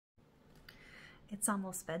It's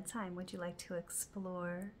almost bedtime. Would you like to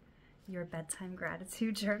explore your bedtime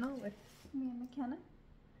gratitude journal with me and McKenna?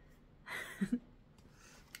 Okay,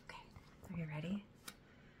 are you ready?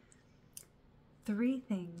 3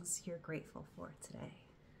 things you're grateful for today.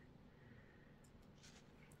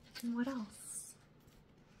 And what else?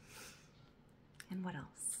 And what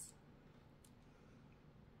else?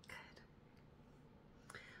 Good.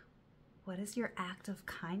 What is your act of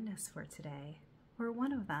kindness for today? Or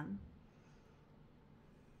one of them?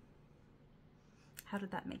 How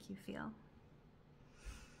did that make you feel?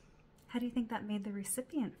 How do you think that made the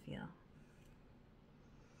recipient feel?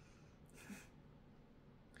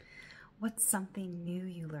 What's something new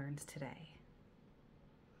you learned today?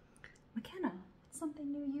 McKenna, what's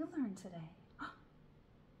something new you learned today?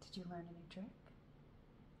 Did you learn a new trick?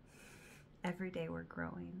 Every day we're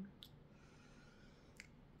growing.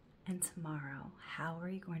 And tomorrow, how are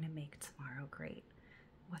you going to make tomorrow great?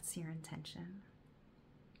 What's your intention?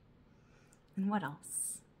 And what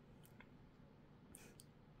else?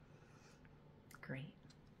 Great.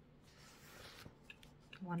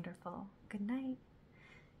 Wonderful. Good night.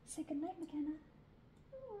 Say good night, McKenna.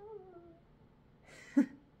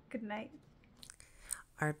 Good night.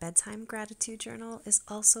 Our Bedtime Gratitude Journal is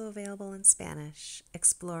also available in Spanish.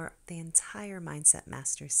 Explore the entire Mindset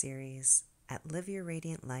Master series at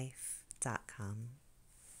liveyourradiantlife.com.